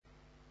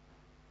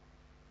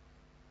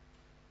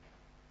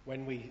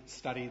When we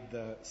studied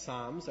the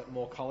Psalms at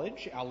Moore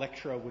College, our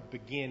lecturer would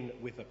begin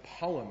with a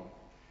poem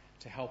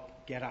to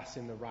help get us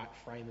in the right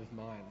frame of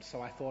mind. So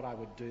I thought I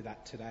would do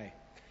that today.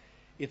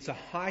 It's a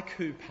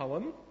haiku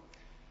poem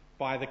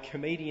by the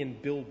comedian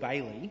Bill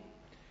Bailey,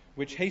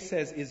 which he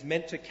says is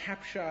meant to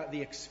capture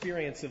the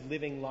experience of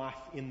living life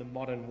in the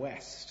modern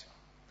West.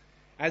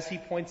 As he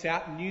points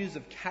out, news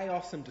of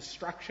chaos and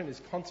destruction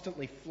is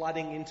constantly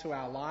flooding into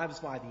our lives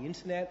via the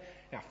internet,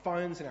 our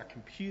phones and our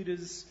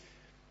computers.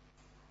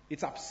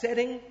 It's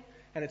upsetting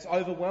and it's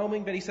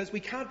overwhelming, but he says we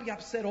can't be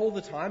upset all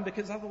the time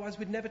because otherwise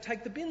we'd never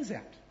take the bins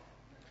out.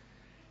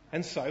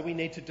 And so we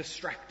need to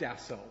distract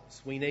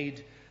ourselves. We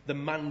need the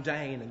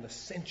mundane and the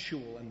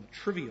sensual and the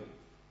trivial.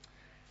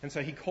 And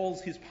so he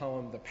calls his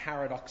poem The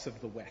Paradox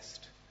of the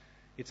West.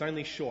 It's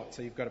only short,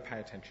 so you've got to pay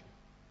attention.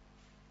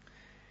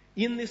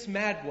 In this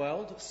mad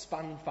world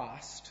spun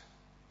fast,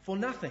 for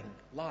nothing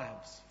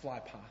lives fly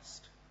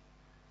past.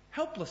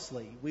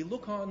 Helplessly we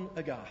look on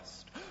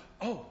aghast.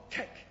 Oh,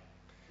 cake!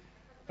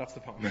 That's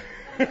the poem.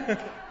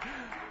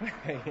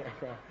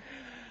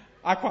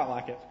 I quite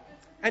like it.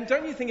 And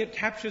don't you think it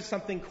captures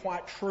something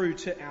quite true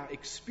to our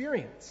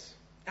experience?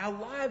 Our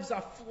lives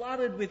are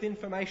flooded with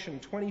information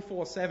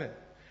 24/7.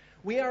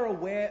 We are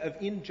aware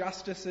of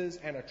injustices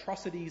and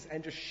atrocities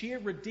and just sheer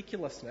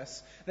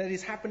ridiculousness that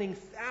is happening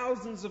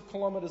thousands of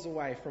kilometres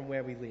away from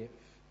where we live.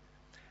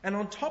 And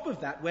on top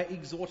of that, we're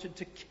exhorted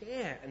to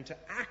care and to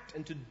act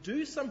and to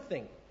do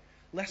something,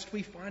 lest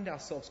we find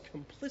ourselves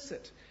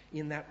complicit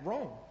in that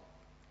wrong.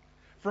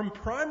 From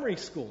primary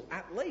school,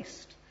 at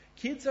least,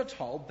 kids are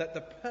told that the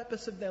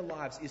purpose of their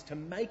lives is to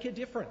make a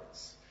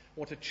difference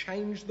or to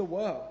change the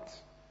world.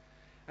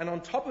 And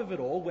on top of it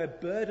all, we're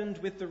burdened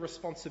with the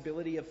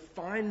responsibility of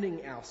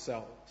finding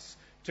ourselves,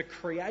 to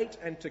create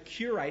and to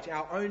curate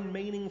our own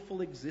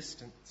meaningful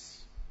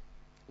existence,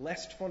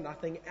 lest for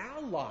nothing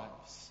our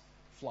lives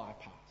fly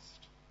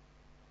past.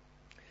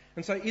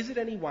 And so is it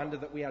any wonder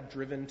that we are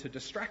driven to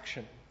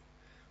distraction?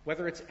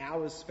 Whether it's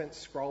hours spent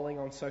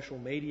scrolling on social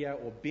media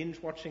or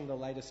binge watching the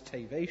latest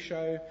TV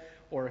show,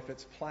 or if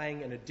it's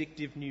playing an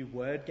addictive new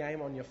word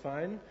game on your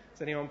phone.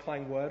 Is anyone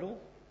playing Wordle?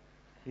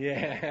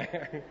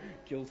 Yeah,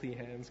 guilty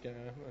hands going.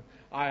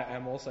 I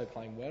am also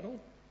playing Wordle.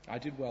 I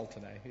did well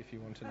today, if you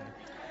want to know.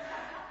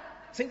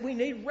 See, we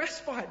need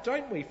respite,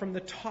 don't we, from the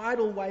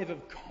tidal wave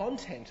of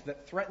content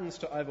that threatens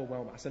to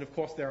overwhelm us. And of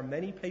course, there are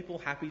many people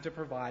happy to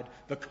provide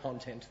the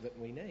content that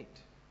we need.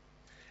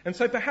 And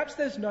so perhaps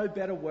there's no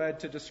better word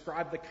to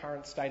describe the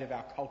current state of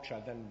our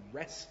culture than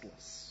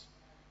restless.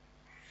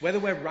 Whether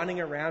we're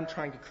running around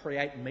trying to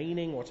create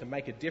meaning or to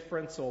make a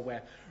difference, or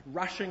we're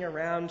rushing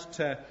around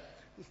to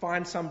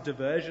find some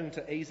diversion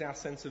to ease our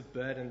sense of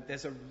burden,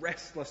 there's a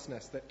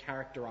restlessness that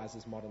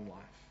characterises modern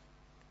life.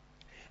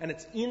 And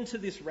it's into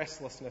this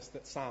restlessness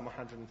that Psalm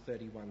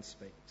 131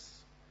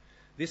 speaks.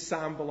 This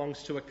psalm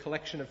belongs to a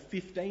collection of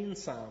 15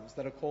 psalms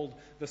that are called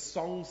the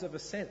Songs of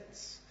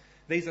Ascent.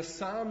 These are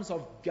psalms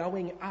of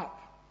going up.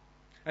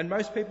 And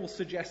most people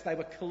suggest they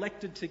were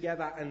collected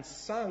together and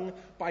sung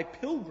by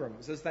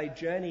pilgrims as they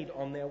journeyed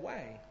on their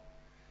way.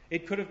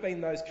 It could have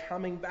been those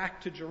coming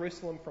back to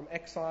Jerusalem from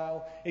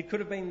exile. It could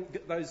have been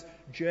those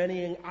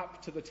journeying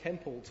up to the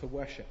temple to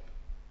worship.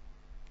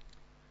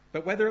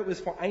 But whether it was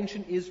for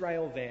ancient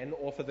Israel then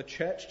or for the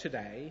church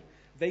today,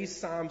 these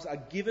psalms are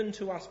given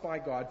to us by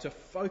God to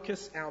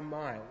focus our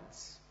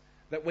minds,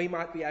 that we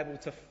might be able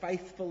to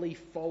faithfully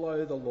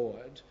follow the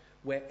Lord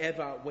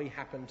wherever we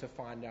happen to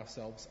find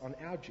ourselves on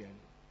our journey.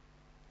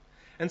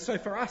 And so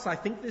for us, I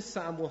think this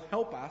psalm will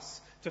help us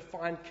to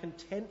find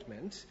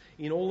contentment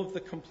in all of the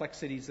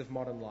complexities of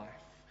modern life.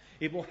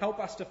 It will help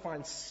us to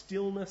find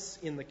stillness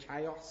in the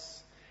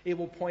chaos. It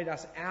will point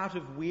us out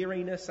of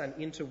weariness and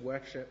into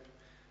worship.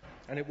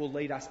 And it will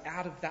lead us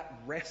out of that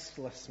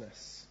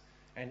restlessness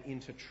and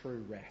into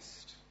true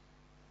rest.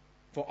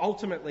 For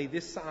ultimately,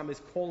 this psalm is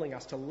calling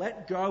us to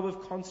let go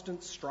of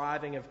constant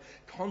striving, of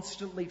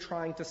constantly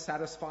trying to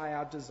satisfy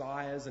our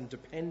desires and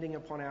depending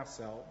upon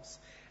ourselves.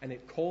 And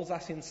it calls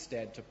us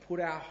instead to put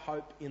our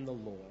hope in the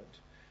Lord,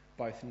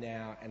 both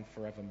now and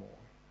forevermore.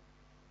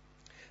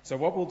 So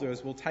what we'll do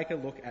is we'll take a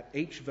look at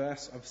each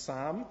verse of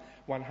Psalm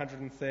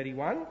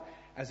 131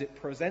 as it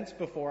presents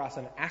before us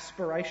an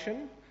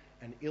aspiration,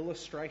 an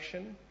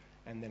illustration,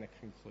 and then a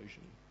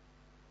conclusion.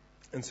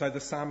 And so the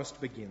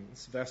psalmist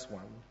begins, verse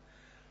 1.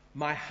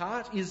 My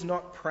heart is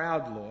not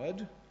proud,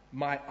 Lord.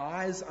 My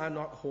eyes are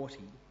not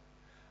haughty.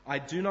 I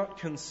do not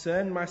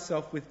concern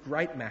myself with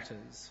great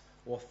matters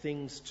or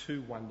things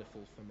too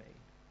wonderful for me.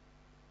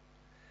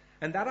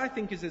 And that, I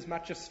think, is as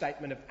much a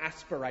statement of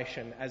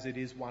aspiration as it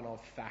is one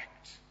of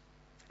fact.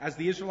 As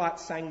the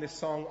Israelites sang this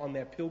song on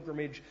their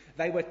pilgrimage,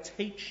 they were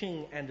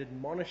teaching and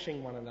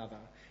admonishing one another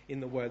in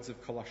the words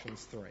of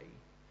Colossians 3.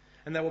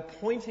 And they were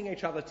pointing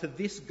each other to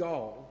this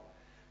goal,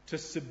 to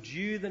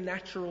subdue the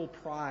natural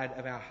pride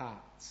of our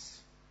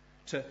hearts,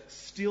 to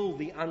still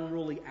the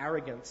unruly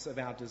arrogance of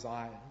our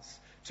desires,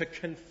 to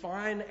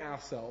confine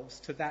ourselves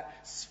to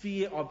that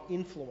sphere of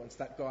influence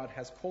that God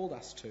has called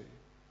us to.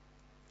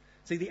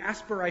 See, the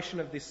aspiration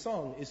of this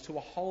song is to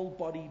a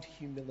whole-bodied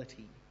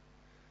humility,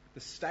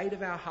 The state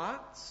of our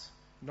hearts,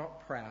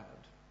 not proud.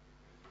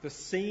 The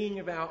seeing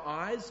of our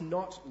eyes,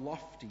 not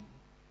lofty.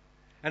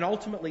 And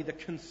ultimately, the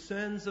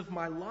concerns of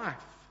my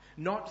life,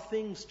 not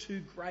things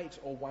too great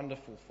or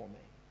wonderful for me.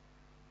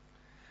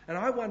 And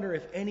I wonder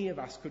if any of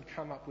us could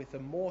come up with a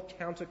more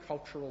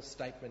countercultural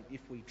statement if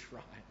we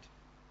tried.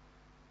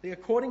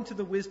 According to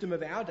the wisdom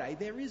of our day,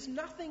 there is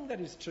nothing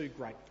that is too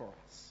great for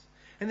us.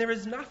 And there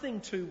is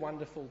nothing too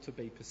wonderful to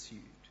be pursued.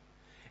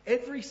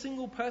 Every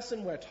single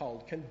person, we're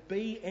told, can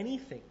be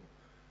anything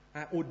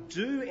or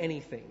do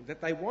anything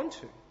that they want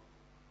to.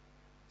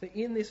 So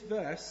in this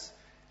verse,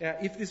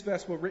 if this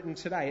verse were written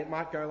today, it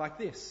might go like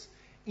this.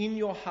 In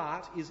your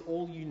heart is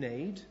all you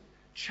need.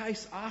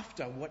 Chase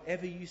after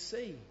whatever you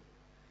see.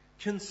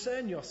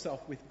 Concern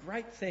yourself with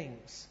great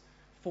things,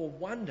 for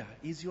wonder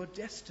is your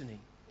destiny.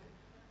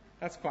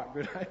 That's quite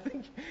good, I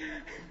think.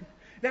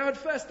 Now, at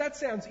first, that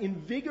sounds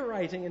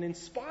invigorating and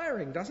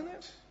inspiring, doesn't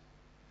it?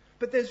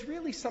 But there's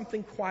really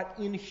something quite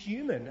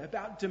inhuman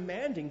about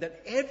demanding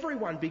that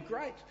everyone be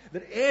great,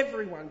 that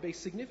everyone be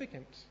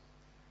significant.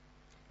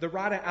 The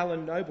writer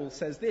Alan Noble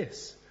says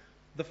this: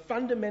 the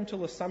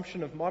fundamental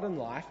assumption of modern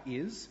life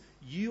is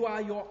you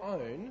are your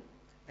own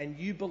and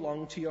you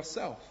belong to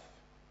yourself.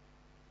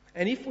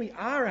 And if we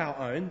are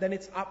our own, then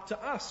it's up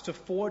to us to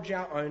forge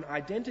our own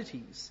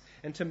identities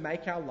and to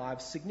make our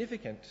lives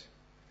significant.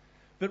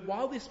 But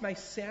while this may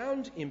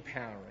sound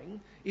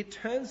empowering, it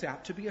turns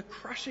out to be a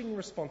crushing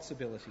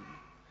responsibility,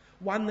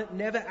 one that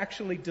never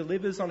actually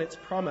delivers on its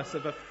promise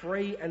of a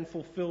free and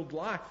fulfilled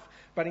life,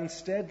 but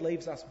instead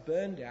leaves us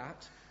burned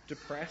out,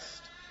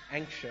 depressed,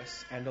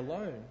 anxious, and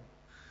alone.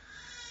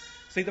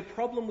 See, the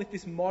problem with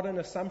this modern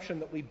assumption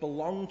that we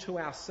belong to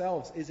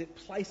ourselves is it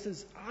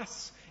places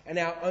us and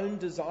our own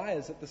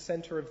desires at the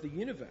centre of the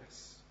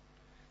universe.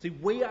 See,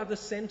 we are the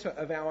centre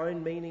of our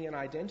own meaning and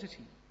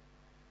identity.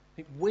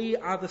 We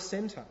are the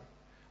centre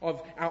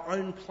of our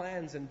own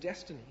plans and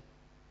destiny.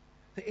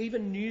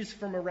 Even news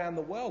from around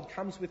the world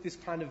comes with this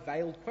kind of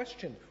veiled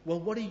question. Well,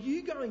 what are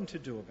you going to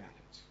do about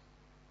it?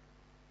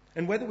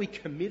 And whether we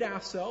commit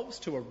ourselves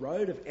to a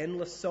road of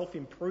endless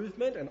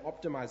self-improvement and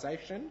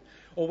optimization,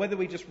 or whether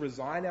we just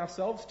resign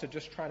ourselves to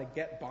just trying to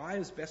get by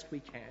as best we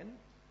can,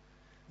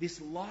 this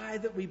lie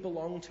that we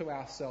belong to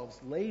ourselves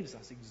leaves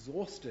us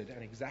exhausted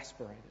and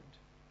exasperated.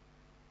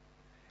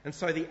 And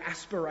so the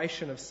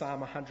aspiration of Psalm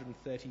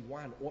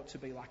 131 ought to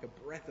be like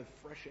a breath of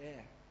fresh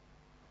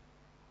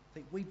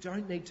air. We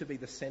don't need to be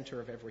the centre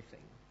of everything.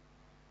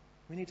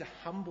 We need to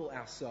humble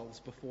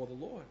ourselves before the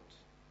Lord.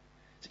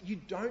 So you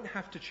don't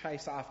have to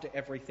chase after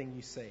everything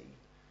you see.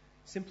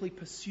 Simply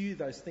pursue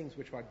those things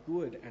which are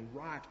good and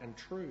right and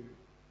true.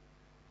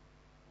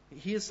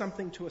 Here's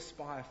something to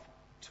aspire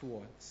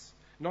towards.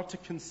 Not to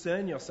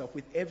concern yourself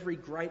with every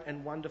great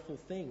and wonderful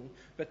thing,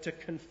 but to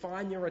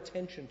confine your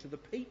attention to the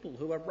people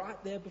who are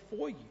right there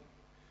before you,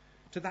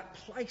 to that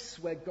place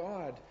where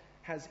God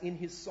has in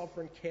his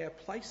sovereign care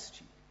placed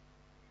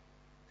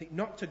you.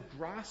 Not to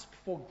grasp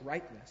for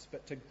greatness,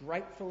 but to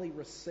gratefully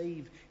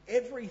receive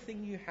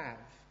everything you have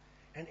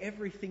and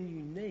everything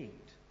you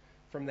need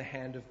from the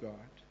hand of God.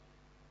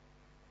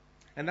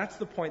 And that's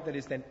the point that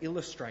is then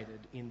illustrated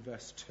in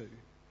verse 2.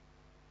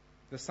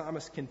 The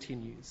psalmist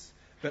continues,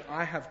 "But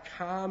I have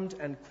calmed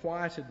and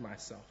quieted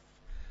myself.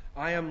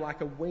 I am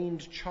like a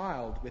weaned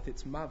child with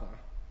its mother.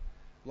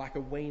 Like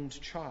a weaned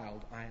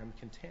child, I am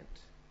content."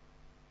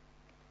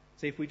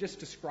 See, if we just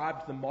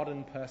described the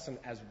modern person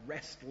as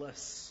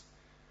restless,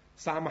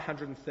 Psalm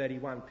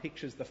 131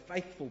 pictures the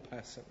faithful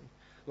person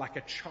like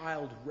a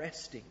child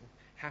resting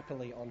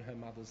happily on her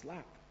mother's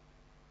lap.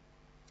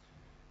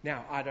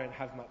 Now, I don't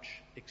have much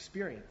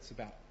experience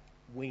about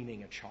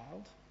weaning a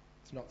child.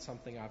 It's not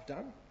something I've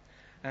done.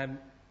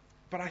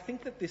 But I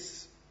think that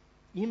this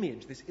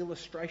image, this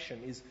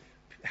illustration, is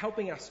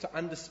helping us to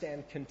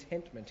understand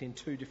contentment in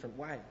two different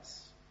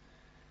ways.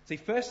 See,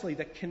 firstly,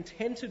 the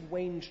contented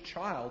weaned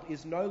child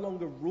is no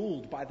longer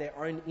ruled by their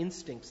own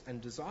instincts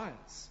and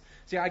desires.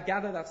 See, I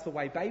gather that's the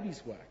way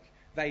babies work.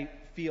 They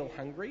feel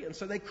hungry, and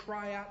so they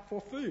cry out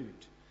for food.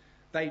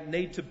 They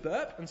need to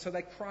burp, and so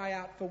they cry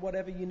out for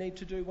whatever you need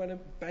to do when a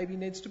baby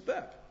needs to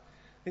burp.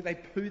 They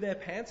poo their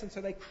pants, and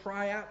so they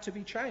cry out to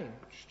be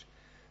changed.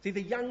 See,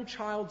 the young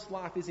child's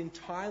life is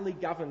entirely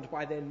governed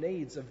by their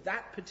needs of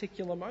that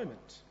particular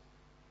moment.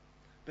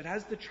 But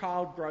as the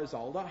child grows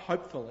older,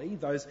 hopefully,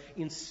 those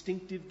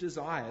instinctive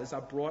desires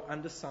are brought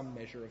under some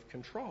measure of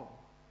control.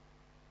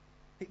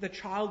 The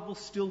child will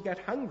still get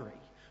hungry,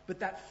 but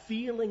that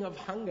feeling of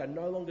hunger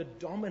no longer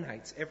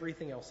dominates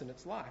everything else in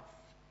its life.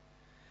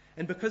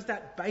 And because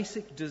that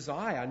basic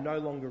desire no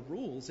longer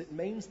rules, it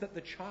means that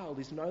the child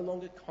is no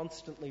longer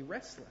constantly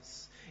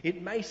restless.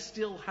 It may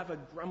still have a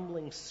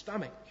grumbling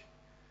stomach,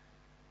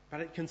 but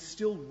it can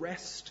still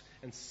rest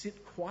and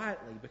sit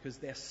quietly because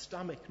their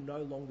stomach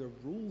no longer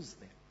rules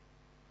them.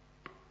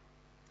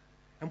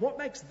 And what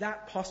makes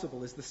that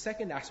possible is the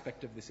second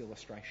aspect of this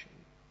illustration.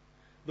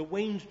 The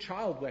weaned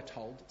child, we're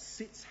told,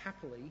 sits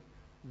happily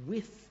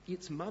with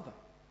its mother.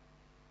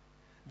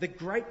 The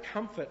great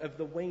comfort of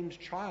the weaned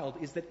child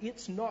is that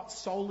it's not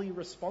solely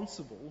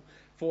responsible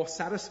for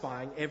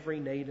satisfying every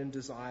need and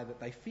desire that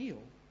they feel.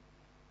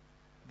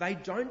 They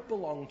don't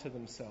belong to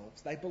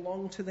themselves. They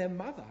belong to their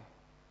mother.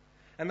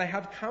 And they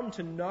have come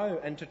to know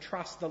and to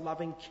trust the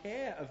loving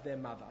care of their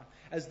mother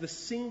as the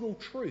single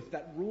truth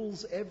that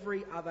rules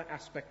every other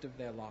aspect of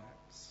their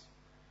lives.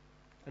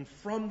 And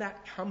from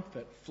that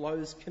comfort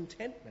flows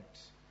contentment.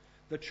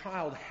 The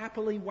child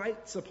happily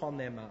waits upon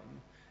their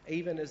mum,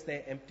 even as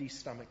their empty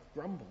stomach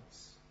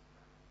grumbles.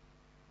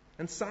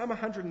 And Psalm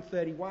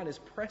 131 is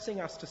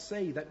pressing us to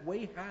see that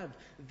we have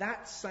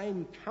that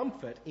same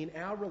comfort in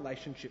our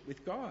relationship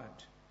with God.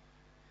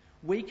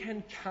 We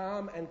can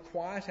calm and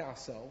quiet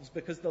ourselves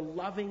because the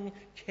loving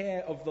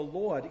care of the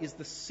Lord is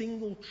the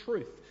single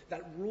truth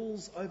that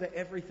rules over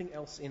everything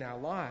else in our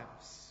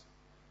lives.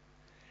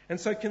 And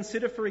so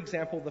consider, for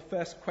example, the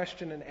first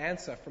question and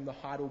answer from the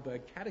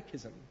Heidelberg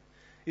Catechism.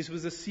 This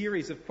was a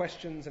series of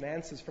questions and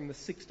answers from the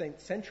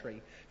 16th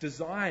century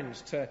designed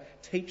to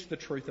teach the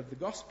truth of the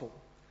gospel.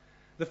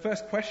 The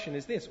first question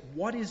is this: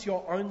 what is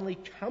your only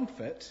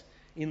comfort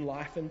in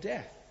life and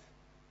death?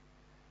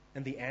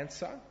 And the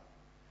answer: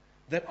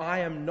 that I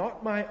am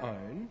not my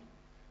own,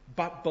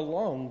 but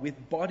belong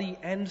with body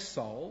and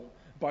soul,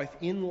 both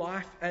in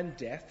life and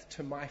death,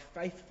 to my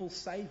faithful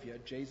Saviour,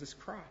 Jesus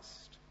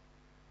Christ.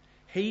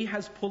 He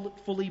has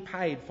fully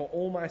paid for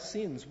all my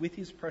sins with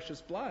his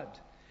precious blood,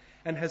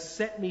 and has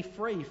set me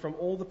free from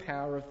all the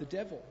power of the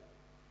devil.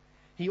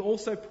 He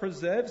also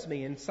preserves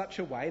me in such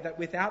a way that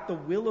without the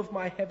will of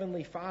my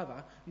heavenly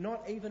Father,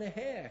 not even a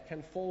hair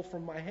can fall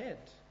from my head.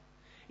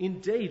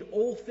 Indeed,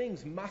 all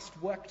things must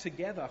work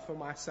together for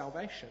my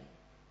salvation.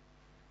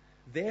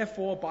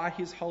 Therefore, by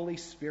his Holy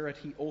Spirit,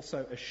 he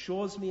also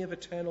assures me of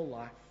eternal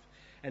life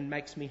and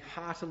makes me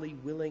heartily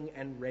willing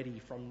and ready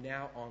from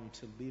now on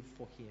to live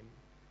for him.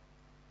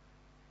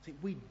 See,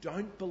 we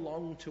don't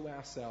belong to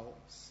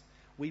ourselves.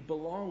 We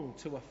belong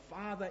to a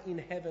Father in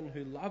heaven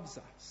who loves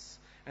us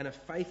and a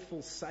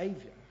faithful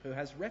Saviour who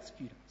has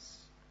rescued us.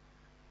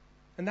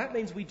 And that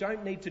means we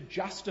don't need to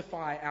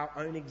justify our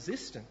own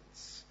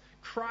existence.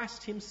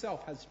 Christ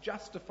himself has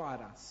justified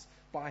us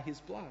by his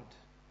blood.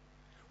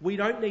 We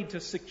don't need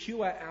to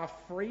secure our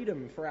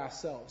freedom for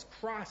ourselves.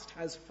 Christ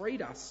has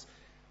freed us.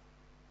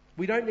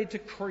 We don't need to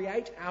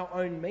create our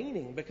own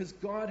meaning because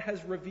God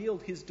has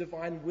revealed his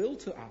divine will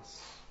to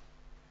us.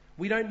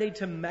 We don't need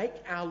to make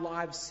our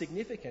lives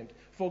significant,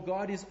 for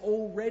God is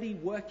already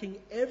working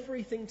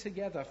everything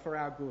together for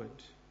our good.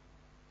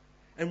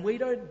 And we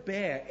don't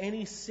bear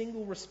any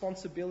single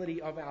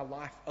responsibility of our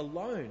life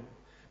alone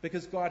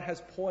because God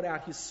has poured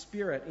out his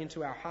Spirit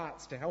into our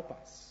hearts to help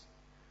us.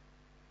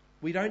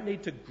 We don't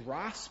need to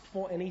grasp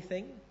for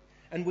anything,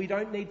 and we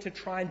don't need to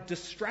try and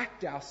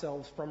distract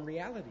ourselves from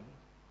reality.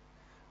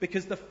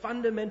 Because the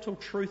fundamental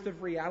truth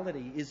of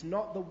reality is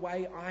not the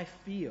way I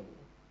feel.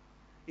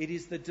 It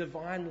is the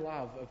divine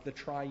love of the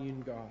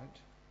triune God.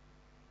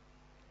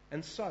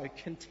 And so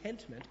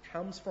contentment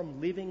comes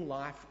from living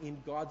life in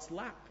God's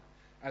lap,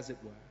 as it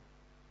were.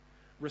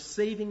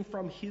 Receiving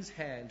from his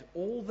hand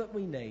all that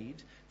we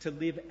need to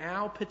live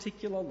our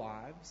particular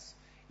lives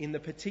in the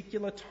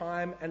particular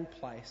time and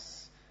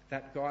place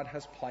that God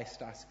has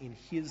placed us in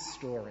his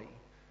story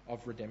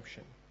of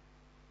redemption.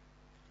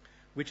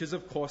 Which is,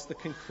 of course, the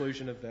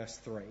conclusion of verse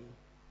 3.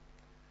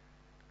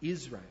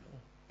 Israel,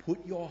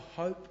 put your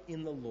hope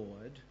in the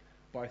Lord,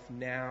 both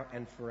now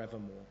and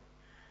forevermore.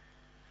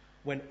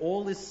 When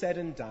all is said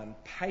and done,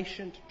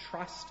 patient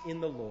trust in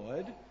the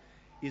Lord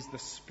is the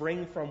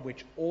spring from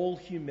which all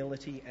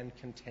humility and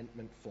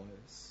contentment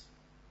flows.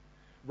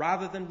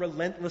 Rather than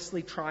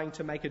relentlessly trying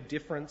to make a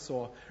difference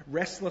or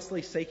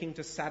restlessly seeking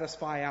to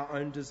satisfy our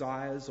own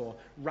desires or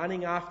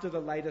running after the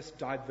latest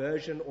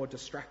diversion or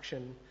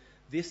distraction,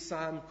 this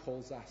psalm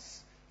calls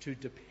us to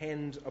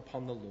depend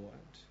upon the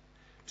Lord,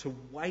 to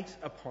wait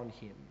upon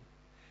him,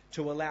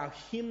 to allow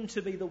him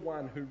to be the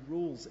one who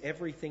rules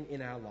everything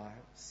in our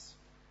lives.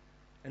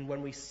 And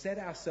when we set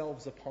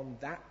ourselves upon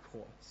that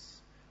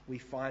course, we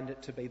find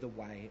it to be the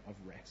way of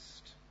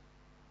rest.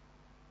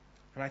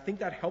 And I think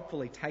that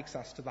helpfully takes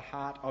us to the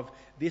heart of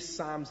this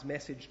psalm's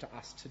message to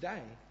us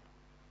today.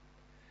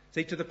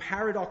 See, to the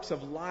paradox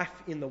of life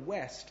in the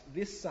West,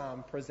 this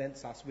psalm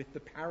presents us with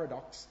the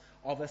paradox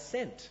of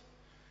ascent.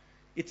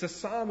 It's a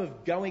psalm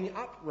of going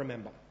up,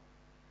 remember.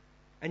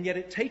 And yet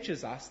it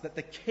teaches us that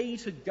the key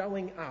to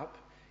going up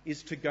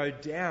is to go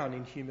down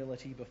in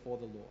humility before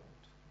the Lord.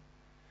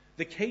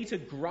 The key to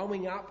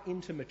growing up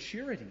into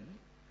maturity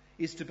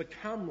is to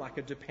become like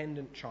a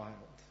dependent child.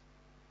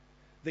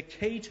 The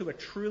key to a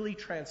truly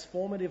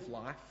transformative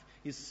life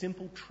is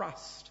simple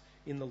trust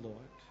in the Lord.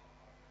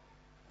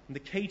 And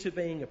the key to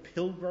being a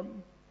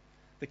pilgrim,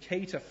 the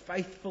key to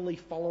faithfully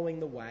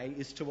following the way,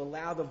 is to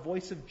allow the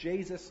voice of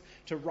Jesus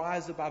to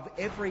rise above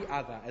every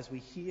other as we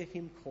hear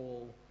him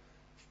call,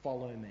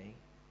 "Follow me."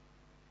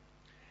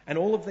 And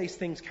all of these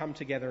things come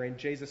together in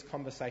Jesus'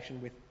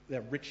 conversation with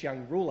the rich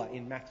young ruler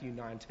in Matthew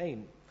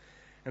 19.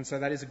 And so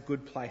that is a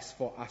good place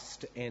for us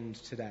to end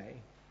today.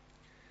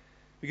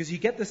 Because you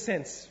get the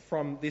sense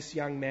from this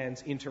young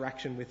man's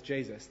interaction with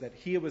Jesus that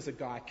here was a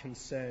guy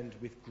concerned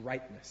with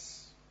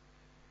greatness.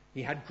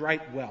 He had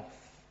great wealth.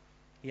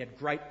 He had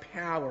great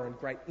power and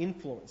great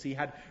influence. He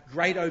had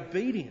great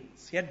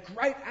obedience. He had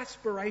great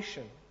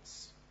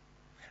aspirations.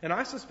 And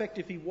I suspect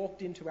if he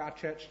walked into our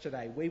church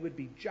today, we would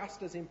be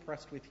just as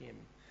impressed with him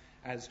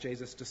as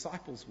Jesus'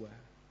 disciples were.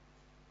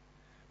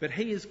 But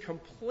he is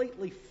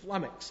completely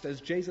flummoxed as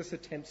Jesus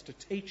attempts to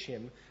teach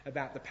him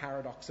about the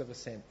paradox of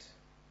Ascent.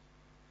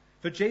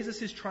 For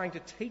Jesus is trying to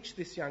teach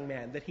this young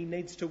man that he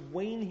needs to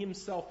wean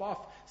himself off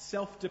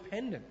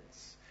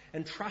self-dependence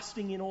and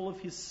trusting in all of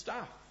his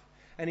stuff,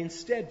 and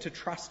instead to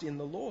trust in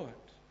the Lord.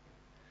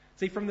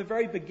 See, from the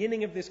very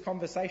beginning of this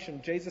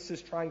conversation, Jesus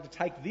is trying to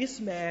take this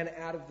man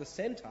out of the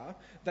centre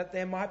that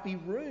there might be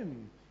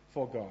room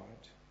for God.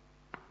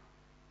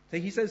 So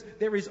he says,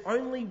 there is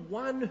only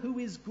one who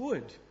is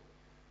good.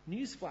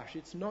 Newsflash,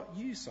 it's not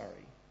you,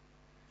 sorry.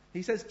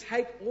 He says,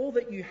 take all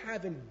that you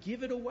have and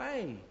give it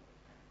away.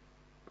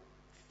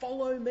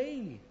 Follow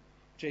me,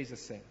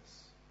 Jesus says.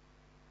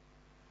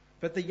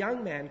 But the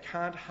young man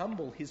can't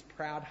humble his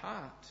proud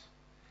heart.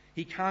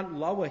 He can't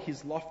lower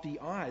his lofty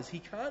eyes. He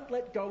can't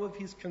let go of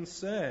his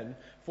concern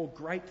for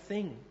great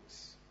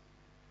things.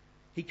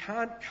 He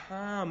can't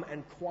calm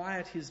and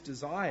quiet his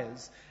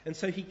desires, and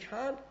so he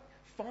can't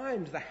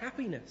find the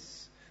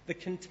happiness, the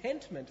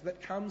contentment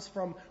that comes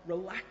from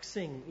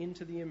relaxing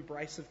into the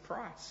embrace of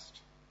Christ.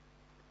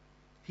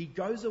 He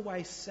goes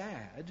away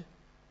sad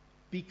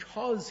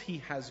because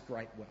he has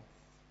great wealth.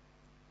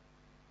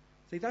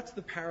 See, that's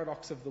the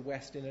paradox of the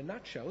West in a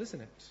nutshell,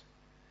 isn't it?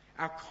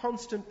 Our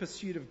constant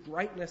pursuit of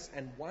greatness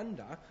and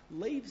wonder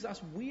leaves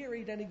us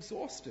wearied and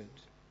exhausted.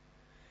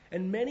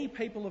 And many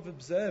people have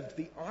observed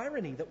the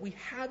irony that we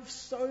have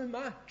so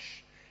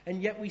much,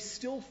 and yet we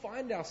still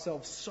find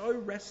ourselves so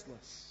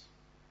restless.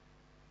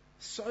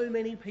 So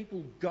many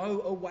people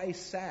go away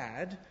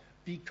sad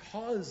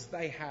because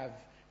they have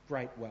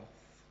great wealth.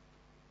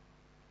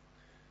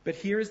 But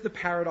here is the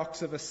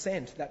paradox of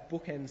Ascent that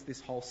bookends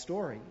this whole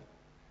story.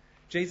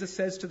 Jesus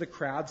says to the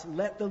crowds,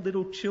 "Let the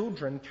little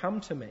children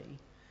come to me,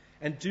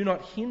 and do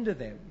not hinder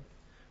them,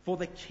 for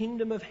the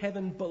kingdom of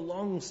heaven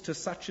belongs to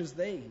such as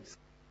these."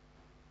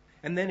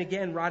 And then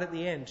again, right at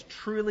the end,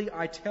 "Truly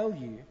I tell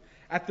you,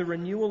 at the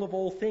renewal of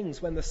all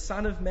things, when the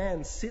Son of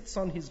Man sits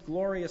on his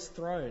glorious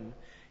throne,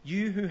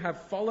 you who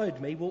have followed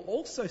me will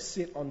also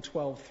sit on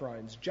 12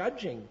 thrones,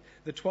 judging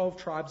the 12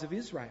 tribes of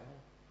Israel.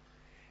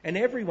 And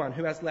everyone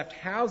who has left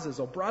houses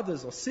or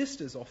brothers or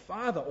sisters or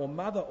father or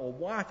mother or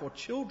wife or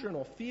children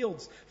or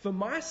fields for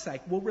my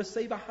sake will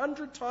receive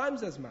 100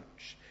 times as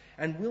much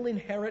and will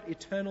inherit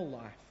eternal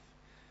life.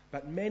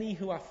 But many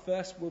who are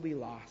first will be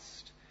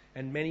last,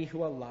 and many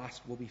who are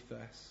last will be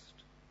first."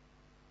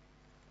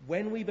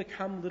 When we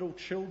become little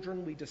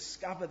children, we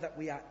discover that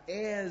we are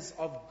heirs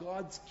of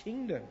God's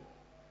kingdom.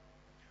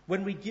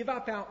 When we give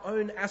up our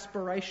own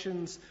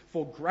aspirations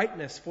for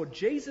greatness for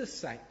Jesus'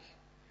 sake,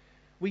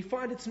 we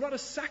find it's not a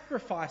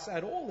sacrifice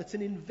at all. It's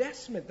an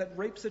investment that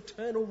reaps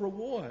eternal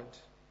reward.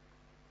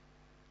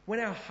 When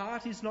our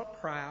heart is not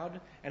proud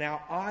and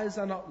our eyes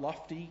are not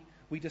lofty,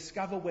 we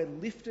discover we're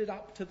lifted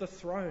up to the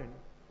throne.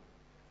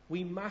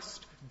 We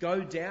must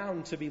go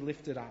down to be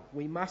lifted up.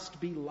 We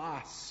must be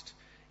last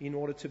in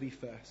order to be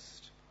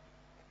first.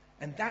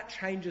 And that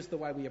changes the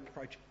way we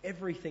approach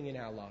everything in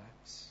our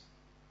lives.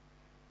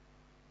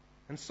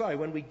 And so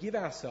when we give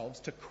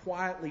ourselves to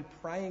quietly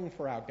praying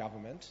for our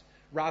government,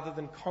 rather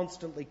than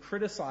constantly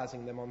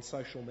criticising them on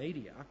social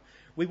media,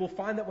 we will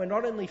find that we're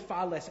not only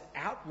far less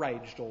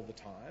outraged all the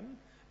time,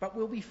 but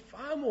we'll be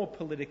far more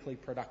politically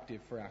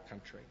productive for our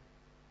country.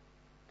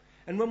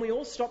 And when we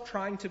all stop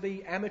trying to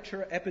be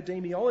amateur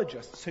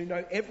epidemiologists who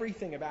know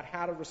everything about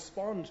how to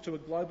respond to a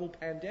global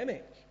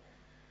pandemic,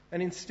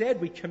 and instead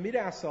we commit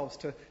ourselves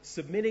to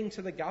submitting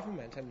to the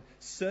government and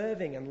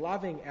serving and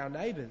loving our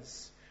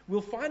neighbours,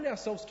 we'll find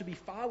ourselves to be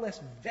far less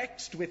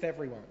vexed with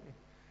everyone,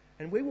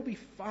 and we will be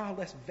far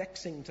less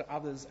vexing to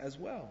others as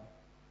well.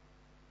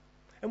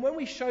 And when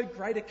we show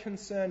greater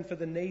concern for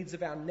the needs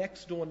of our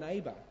next door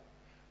neighbour,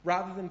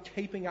 rather than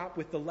keeping up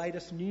with the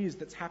latest news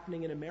that's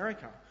happening in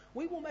America,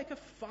 we will make a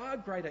far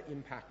greater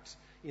impact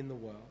in the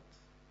world.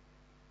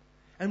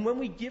 And when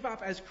we give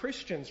up as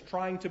Christians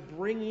trying to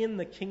bring in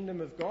the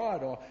kingdom of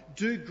God or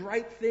do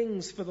great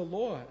things for the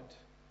Lord,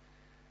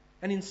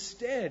 and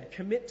instead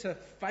commit to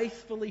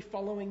faithfully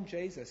following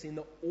Jesus in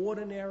the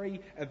ordinary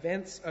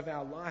events of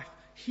our life,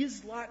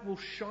 his light will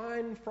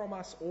shine from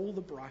us all the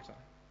brighter.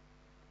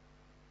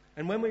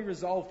 And when we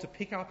resolve to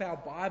pick up our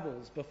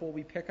Bibles before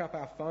we pick up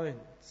our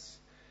phones,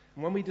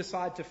 and when we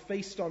decide to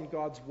feast on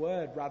God's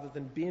word rather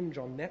than binge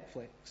on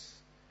Netflix,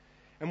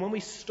 and when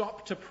we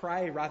stop to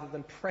pray rather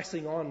than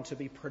pressing on to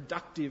be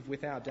productive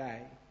with our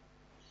day,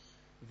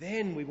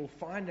 then we will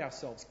find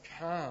ourselves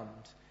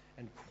calmed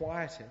and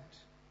quieted,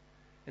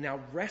 and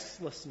our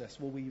restlessness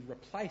will be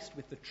replaced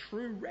with the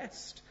true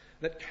rest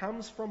that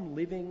comes from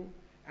living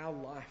our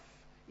life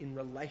in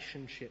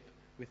relationship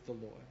with the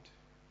Lord.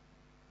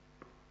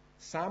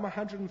 Psalm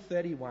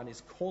 131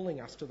 is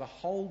calling us to the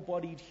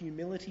whole-bodied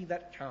humility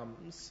that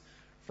comes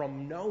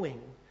from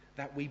knowing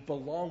that we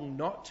belong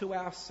not to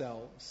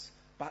ourselves,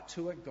 but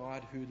to a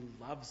God who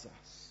loves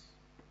us.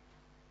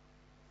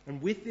 And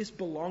with this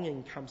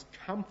belonging comes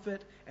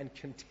comfort and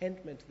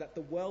contentment that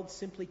the world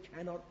simply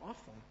cannot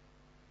offer.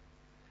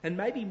 And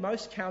maybe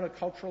most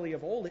counterculturally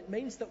of all, it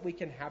means that we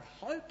can have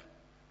hope.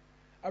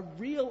 A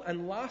real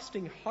and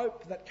lasting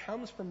hope that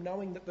comes from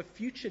knowing that the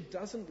future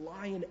doesn't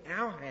lie in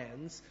our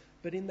hands,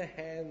 but in the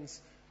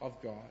hands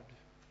of God.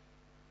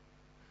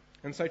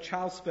 And so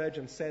Charles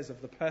Spurgeon says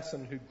of the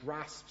person who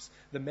grasps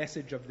the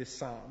message of this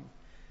psalm,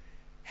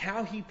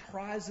 how he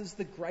prizes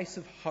the grace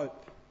of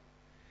hope.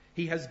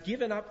 He has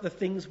given up the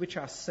things which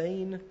are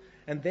seen,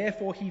 and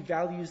therefore he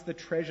values the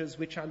treasures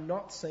which are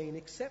not seen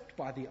except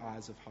by the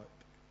eyes of hope.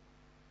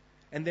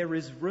 And there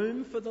is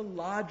room for the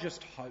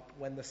largest hope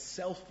when the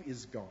self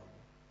is gone,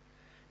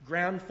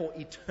 ground for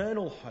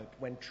eternal hope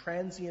when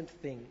transient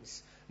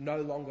things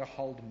no longer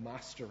hold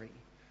mastery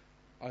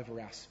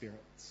over our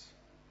spirits.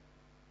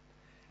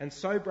 And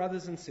so,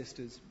 brothers and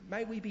sisters,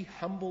 may we be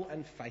humble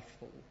and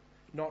faithful,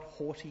 not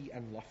haughty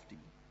and lofty.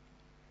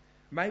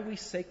 May we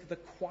seek the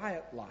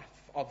quiet life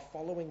of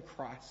following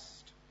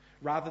Christ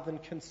rather than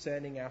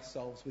concerning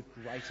ourselves with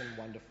great and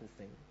wonderful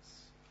things.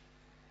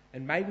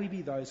 And may we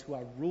be those who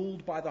are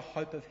ruled by the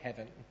hope of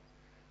heaven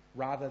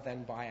rather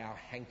than by our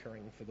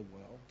hankering for the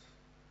world.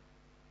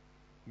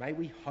 May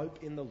we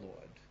hope in the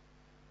Lord,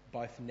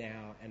 both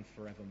now and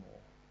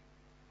forevermore.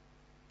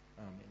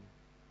 Amen.